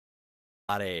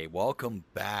Howdy, welcome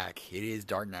back. It is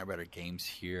Dark Knight Rider Games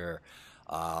here.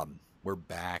 We're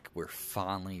back. We're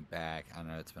finally back. I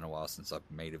know it's been a while since I've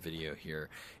made a video here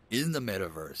in the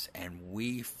metaverse, and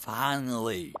we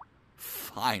finally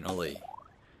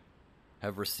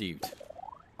have received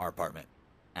our apartment.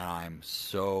 And I'm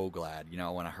so glad. You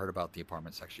know, when I heard about the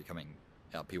apartments actually coming,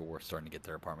 people were starting to get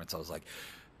their apartments. I was like,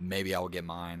 maybe I will get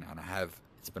mine. And I have.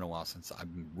 It's been a while since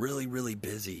I've been really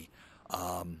busy.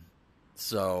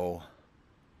 So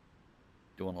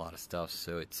doing a lot of stuff,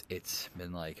 so it's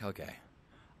been like, okay,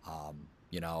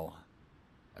 you know,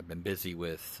 I've been busy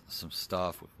with some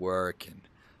stuff with work and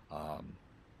of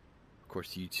course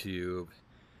YouTube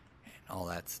and all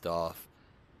that stuff,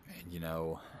 and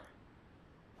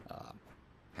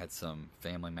had some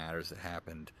family matters that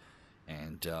happened,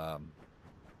 and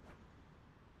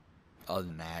other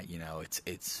than that,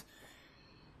 it's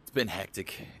been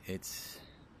hectic. It's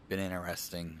been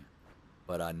interesting.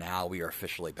 But now we are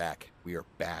officially back. We are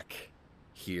back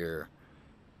here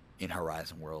in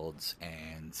Horizon Worlds,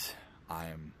 and I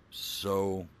am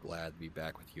so glad to be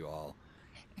back with you all,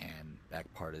 and back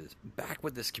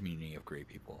with this community of great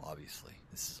people. Obviously,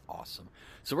 this is awesome.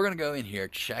 So we're gonna go in here,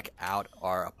 check out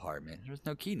our apartment. There's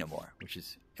no key no more, which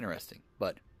is interesting.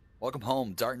 But welcome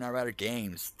home, Dark Knight Rider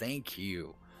Games. Thank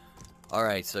you. All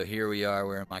right, so here we are.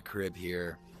 We're in my crib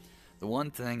here. The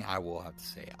one thing I will have to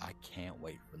say, I can't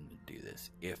wait for them to do this,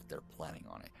 if they're planning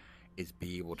on it, is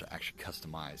be able to actually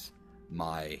customize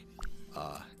my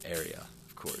area,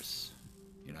 of course,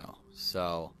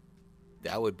 So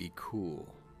that would be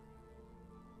cool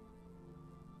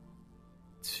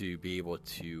to be able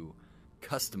to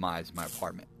customize my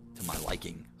apartment to my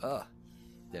liking.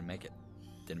 Didn't make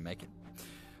it.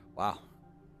 Wow.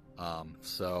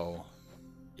 So,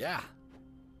 yeah,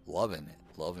 loving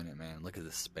it, man. Look at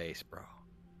this space, bro.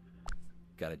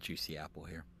 Got a juicy apple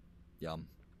here. Yum.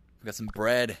 We got some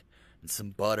bread and some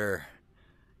butter.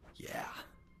 Yeah.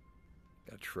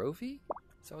 Got a trophy?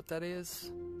 Is that what that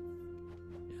is?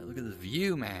 Yeah, look at the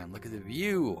view, man. Look at the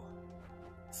view.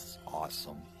 This is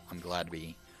awesome. I'm glad to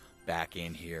be back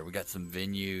in here. We got some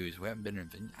venues. We haven't been in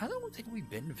venues. I don't think we've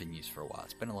been in venues for a while.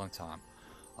 It's been a long time.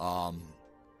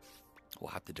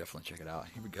 We'll have to definitely check it out.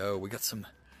 Here we go. We got us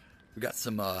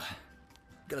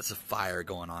a fire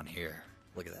going on here.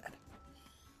 Look at that.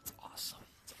 It's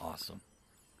awesome.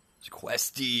 It's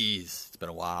questies. It's been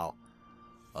a while.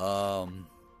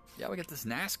 Yeah, we got this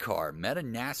NASCAR. Meta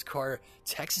NASCAR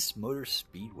Texas Motor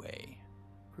Speedway.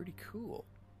 Pretty cool.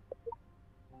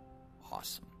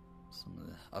 Awesome. Some of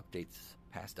the updates,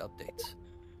 past updates.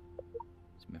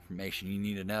 Some information you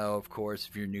need to know, of course,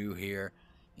 if you're new here.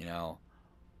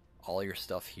 All your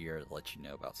stuff here lets you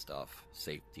know about stuff.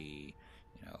 Safety,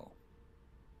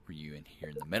 for you in here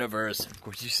in the metaverse. And of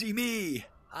course, you see me.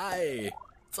 Hi.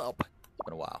 What's up? It's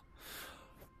been a while.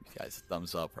 You guys,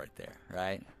 thumbs up right there,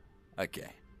 right? Okay.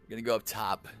 We're gonna go up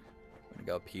top. We're gonna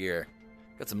go up here.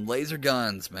 Got some laser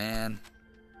guns, man.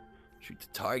 Shoot the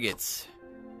targets.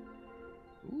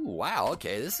 Ooh, wow.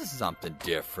 Okay, this is something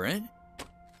different.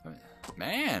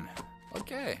 Man.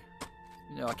 Okay.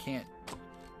 I can't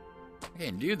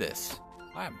do this.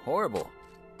 I am horrible.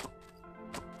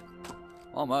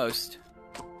 Almost.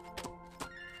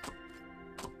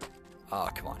 Oh,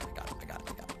 come on. I got it.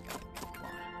 Come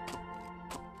on.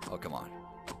 Oh, come on.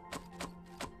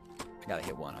 I gotta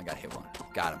hit one.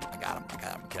 Got him. I got him.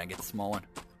 Can I get the small one?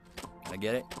 Can I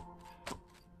get it?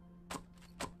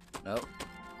 Nope.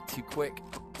 Too quick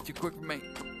for me.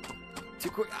 Too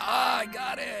quick. Ah, I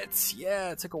got it.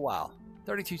 Yeah, it took a while.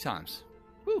 32 times.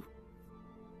 Woo.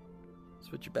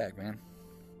 Switch it back, man.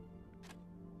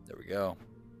 There we go.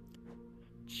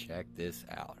 Check this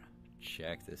out.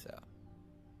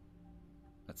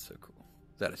 That's so cool.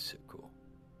 That is so cool.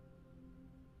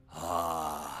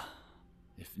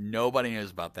 If nobody knows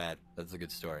about that, that's a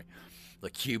good story. The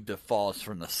cube that falls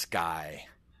from the sky.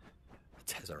 The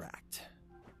Tesseract.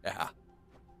 Yeah.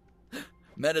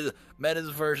 Meta's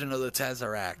version of the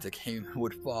Tesseract. It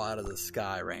would fall out of the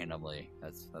sky randomly.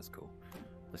 That's cool.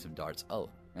 Play some darts. Oh,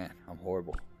 man, I'm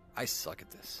horrible. I suck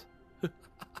at this.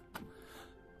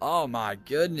 Oh, my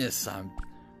goodness.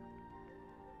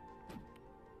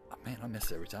 Man, I miss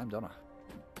it every time, don't I?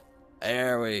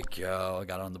 There we go. I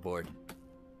got it on the board.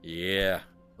 Yeah.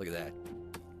 Look at that.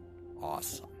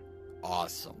 Awesome.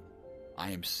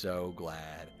 I am so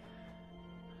glad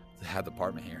to have the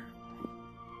apartment here.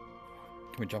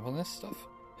 Can we jump on this stuff?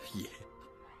 Yeah.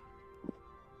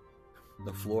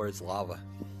 The floor is lava.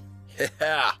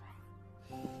 Yeah.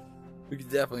 We can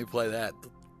definitely play that.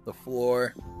 The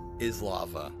floor is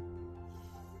lava.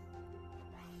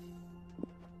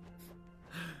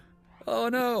 Oh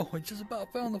no, we just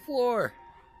about fell on the floor.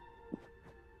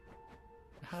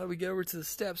 How do we get over to the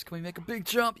steps? Can we make a big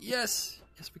jump? Yes!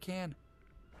 Yes, we can.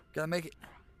 Gotta make it.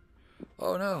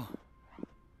 Oh no.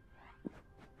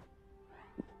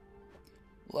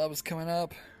 Lava's coming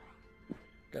up.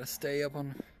 Gotta stay up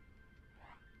on.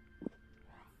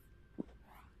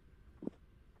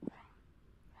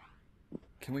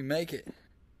 Can we make it?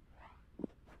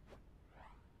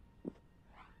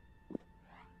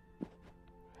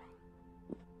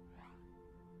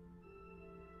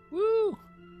 Woo!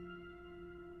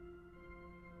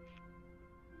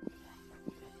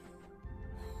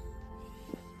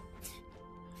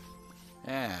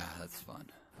 Yeah, that's fun.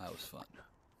 That was fun.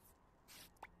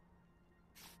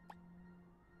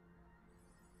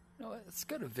 You know what? Let's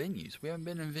go to venues. We haven't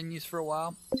been in venues for a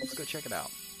while. Let's go check it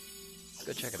out. Let's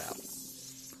go check it out.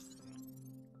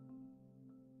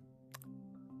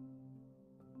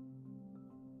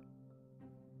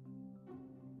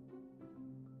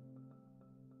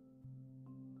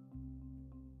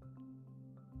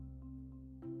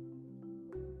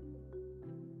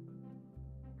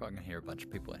 Probably gonna hear a bunch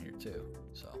of people in here too,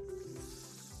 so.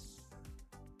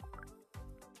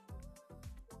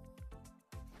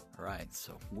 Alright,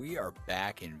 so we are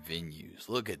back in venues.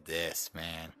 Look at this,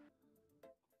 man.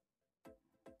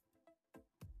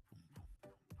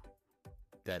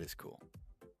 That is cool.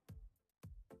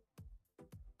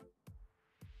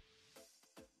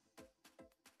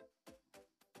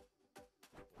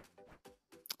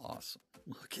 Awesome.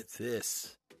 Look at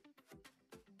this.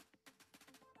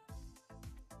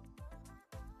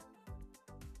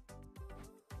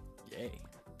 Yay.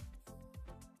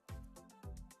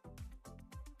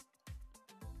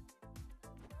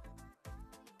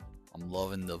 I'm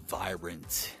loving the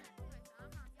vibrant.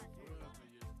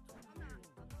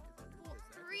 Well,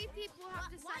 3 people have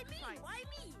to sacrifice. Why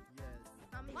me?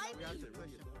 Yes. Why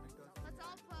me? Let's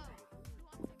all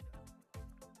vote.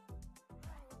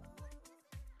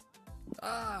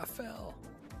 Ah, I fell.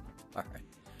 Alright.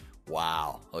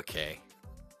 Wow. Okay.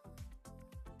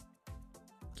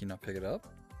 Can you not pick it up?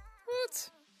 What?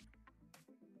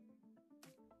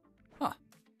 Huh.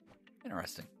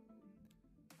 Interesting.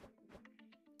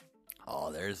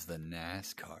 Oh, there's the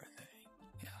NASCAR thing.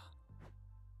 Yeah.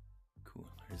 Cool.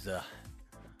 There's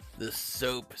the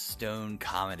Soapstone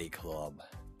Comedy Club.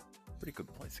 Pretty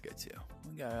good place to go to.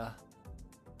 We got a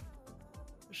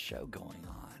show going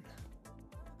on.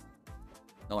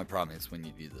 The only problem is when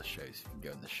you do the shows, you can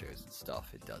go in the shows and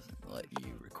stuff, it doesn't let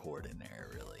you record in there,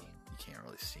 really. You can't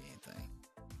really see anything.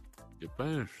 You're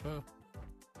playing a show.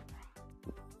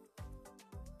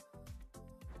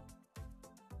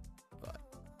 But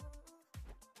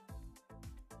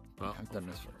Well, I've done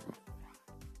this for a while.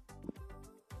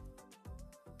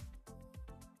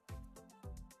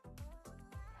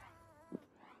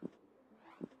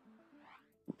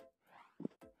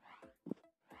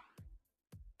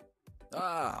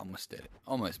 Ah, almost did it.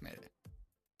 Almost made it.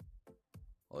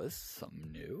 Well, this is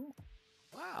something new.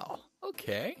 Wow.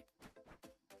 Okay.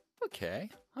 Okay.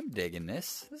 I'm digging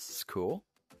this. This is cool.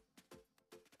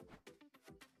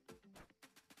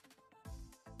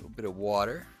 A little bit of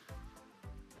water.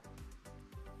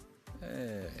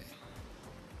 Hey.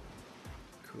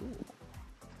 Cool.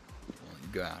 Well, you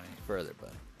go out any further,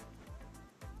 but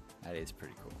that is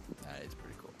pretty cool. That is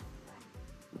pretty cool.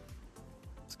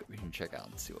 Let's go. We can check out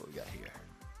and see what we got here.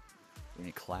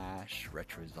 Any Clash,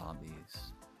 Retro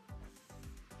Zombies.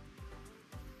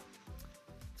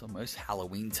 It's almost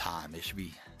Halloween time. They should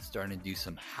be starting to do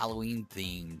some Halloween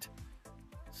themed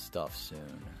stuff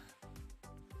soon.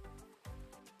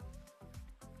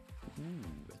 Ooh,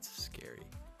 that's a scary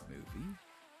movie.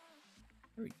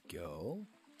 There we go.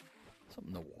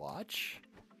 Something to watch.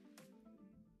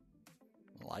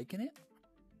 Liking it.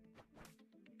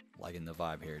 Liking the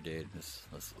vibe here, dude. This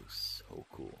looks so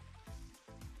cool.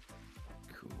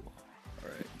 Cool.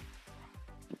 Alright.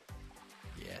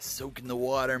 Yeah, soak in the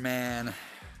water, man.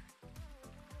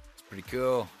 It's pretty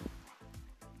cool.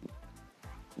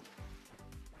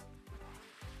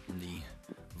 In the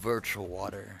virtual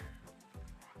water.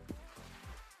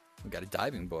 We got a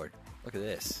diving board. Look at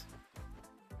this.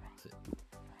 Does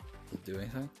it do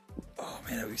anything? Oh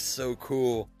man, that'd be so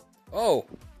cool. Oh,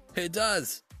 it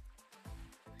does.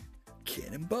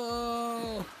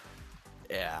 Cannonball.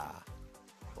 Yeah.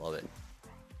 Love it.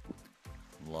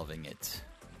 Loving it.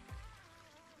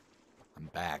 I'm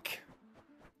back.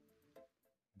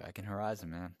 Back in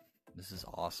Horizon, man. This is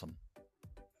awesome.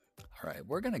 Alright,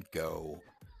 we're gonna go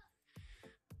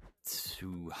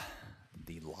to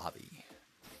the lobby.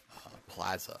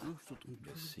 Plaza.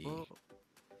 Let's see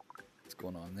what's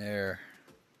going on there.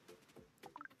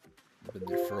 I've been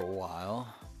there for a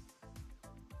while.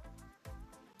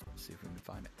 Let's see if we can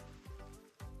find it.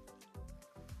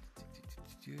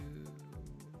 do.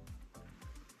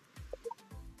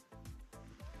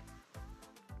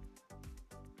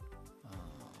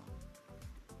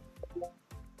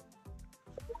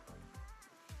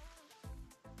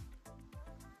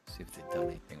 See if they've done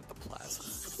anything with the plaza.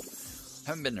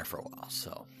 Haven't been there for a while,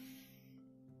 so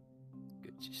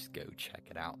good. Just go check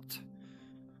it out.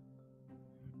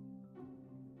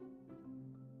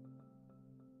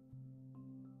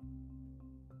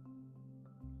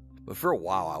 But for a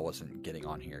while, I wasn't getting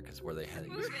on here because where they had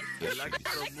these issues.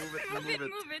 Move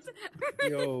it.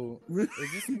 Yo, is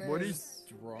this man What is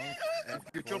drunk?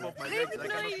 You come off my legs. I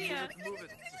cannot move it.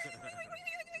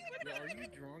 Yo, are you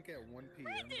drunk at 1 p.m.,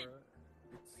 bro?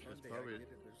 It's Sunday. probably- I get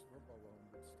it. There's football on,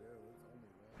 but still, it's only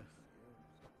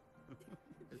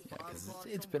Yeah, because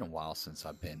it's been a while since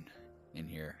I've been in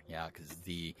here. Yeah, because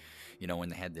when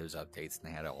they had those updates and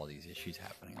they had all these issues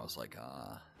happening, I was like,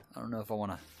 I don't know if I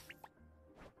want to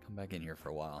come back in here for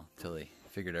a while until they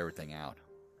figured everything out.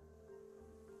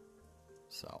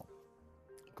 So,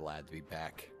 glad to be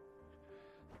back.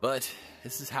 But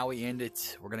this is how we end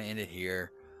it. We're going to end it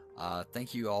here.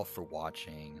 Thank you all for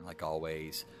watching, like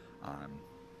always.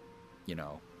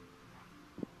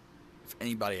 If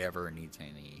anybody ever needs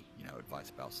any, advice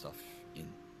about stuff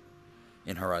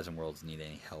in Horizon Worlds, need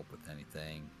any help with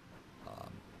anything,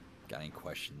 got any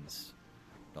questions,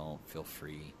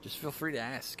 just feel free to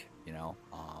ask,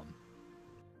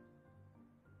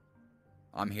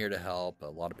 I'm here to help. A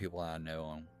lot of people I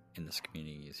know in this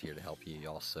community is here to help you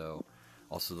also.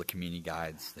 Also the community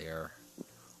guides, they're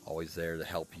always there to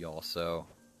help you also.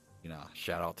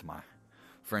 Shout out to my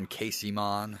friend Casey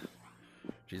Mon.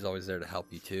 She's always there to help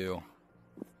you too.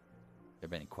 If you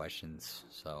have any questions.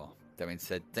 So, that being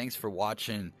said, thanks for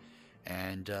watching,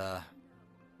 and I'll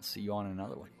see you on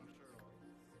another one.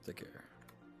 Take care.